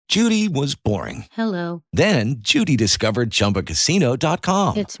Judy was boring. Hello. Then Judy discovered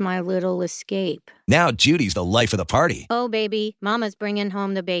ChumbaCasino.com. It's my little escape. Now Judy's the life of the party. Oh, baby, mama's bringing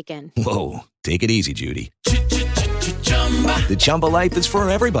home the bacon. Whoa, take it easy, Judy. The Chumba life is for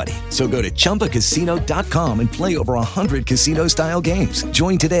everybody. So go to ChumbaCasino.com and play over 100 casino-style games.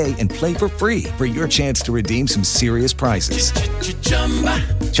 Join today and play for free for your chance to redeem some serious prizes.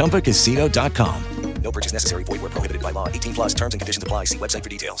 ChumbaCasino.com. No purchase necessary. Void where prohibited by law. 18 plus terms and conditions apply. See website for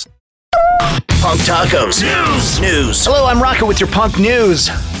details. Punk Tacos News. Hello, I'm Rocco with your Punk News.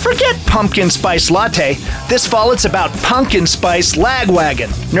 Forget pumpkin spice latte. This fall, it's about pumpkin spice Lagwagon.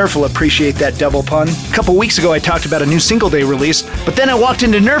 Nerf will appreciate that double pun. A couple weeks ago, I talked about a new single day release, but then I walked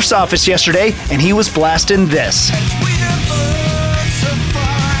into Nerf's office yesterday, and he was blasting this.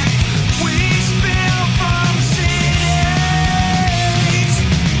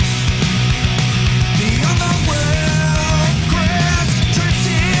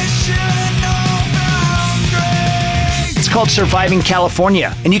 Called Surviving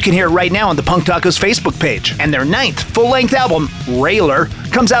California, and you can hear it right now on the Punk Tacos Facebook page. And their 9th full-length album, Railer,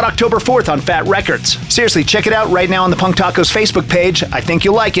 comes out October 4th on Fat Records. Seriously, check it out right now on the Punk Tacos Facebook page. I think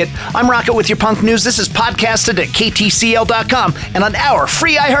you'll like it. I'm Rocco with your Punk News. This is podcasted at ktcl.com and on our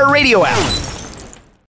free iHeartRadio app.